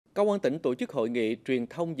Công an tỉnh tổ chức hội nghị truyền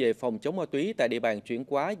thông về phòng chống ma túy tại địa bàn chuyển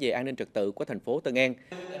hóa về an ninh trật tự của thành phố Tân An.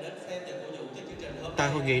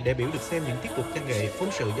 Tại hội nghị, đại biểu được xem những tiết mục văn nghệ, phóng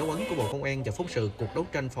sự dấu ấn của Bộ Công an và phóng sự cuộc đấu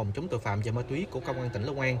tranh phòng chống tội phạm và ma túy của Công an tỉnh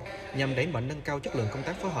Long An nhằm đẩy mạnh nâng cao chất lượng công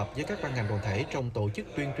tác phối hợp với các ban ngành đoàn thể trong tổ chức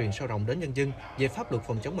tuyên truyền sâu rộng đến nhân dân về pháp luật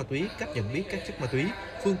phòng chống ma túy, cách nhận biết các chất ma túy,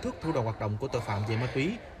 phương thức thủ đoạn hoạt động của tội phạm về ma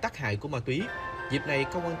túy, tác hại của ma túy. Dịp này,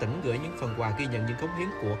 Công an tỉnh gửi những phần quà ghi nhận những cống hiến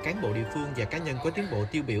của cán bộ địa phương và cá nhân có tiến bộ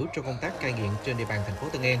tiêu biểu trong công tác cai nghiện trên địa bàn thành phố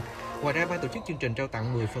Tân An. Ngoài ra, ban tổ chức chương trình trao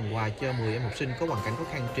tặng 10 phần quà cho 10 em học sinh có hoàn cảnh khó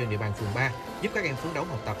khăn trên địa bàn phường 3, giúp các em phấn đấu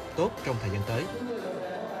học tập tốt trong thời gian tới.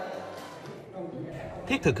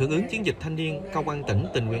 Thiết thực hưởng ứng chiến dịch thanh niên Công an tỉnh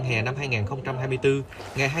tình nguyện hè năm 2024,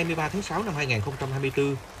 ngày 23 tháng 6 năm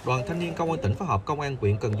 2024, Đoàn Thanh niên Công an tỉnh phối hợp Công an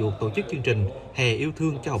huyện Cần Duộc tổ chức chương trình Hè yêu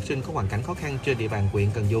thương cho học sinh có hoàn cảnh khó khăn trên địa bàn huyện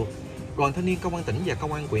Cần Duộc. Đoàn Thanh niên Công an tỉnh và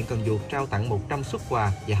Công an huyện Cần Duộc trao tặng 100 suất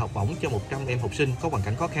quà và học bổng cho 100 em học sinh có hoàn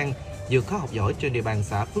cảnh khó khăn, vượt khó học giỏi trên địa bàn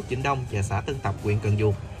xã Phước Vĩnh Đông và xã Tân Tập, huyện Cần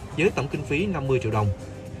Duộc, với tổng kinh phí 50 triệu đồng.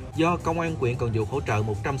 Do Công an huyện Cần Duộc hỗ trợ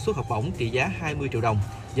 100 suất học bổng trị giá 20 triệu đồng,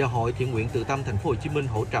 do Hội Thiện nguyện Từ Tâm thành phố Hồ Chí Minh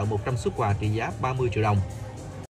hỗ trợ 100 suất quà trị giá 30 triệu đồng.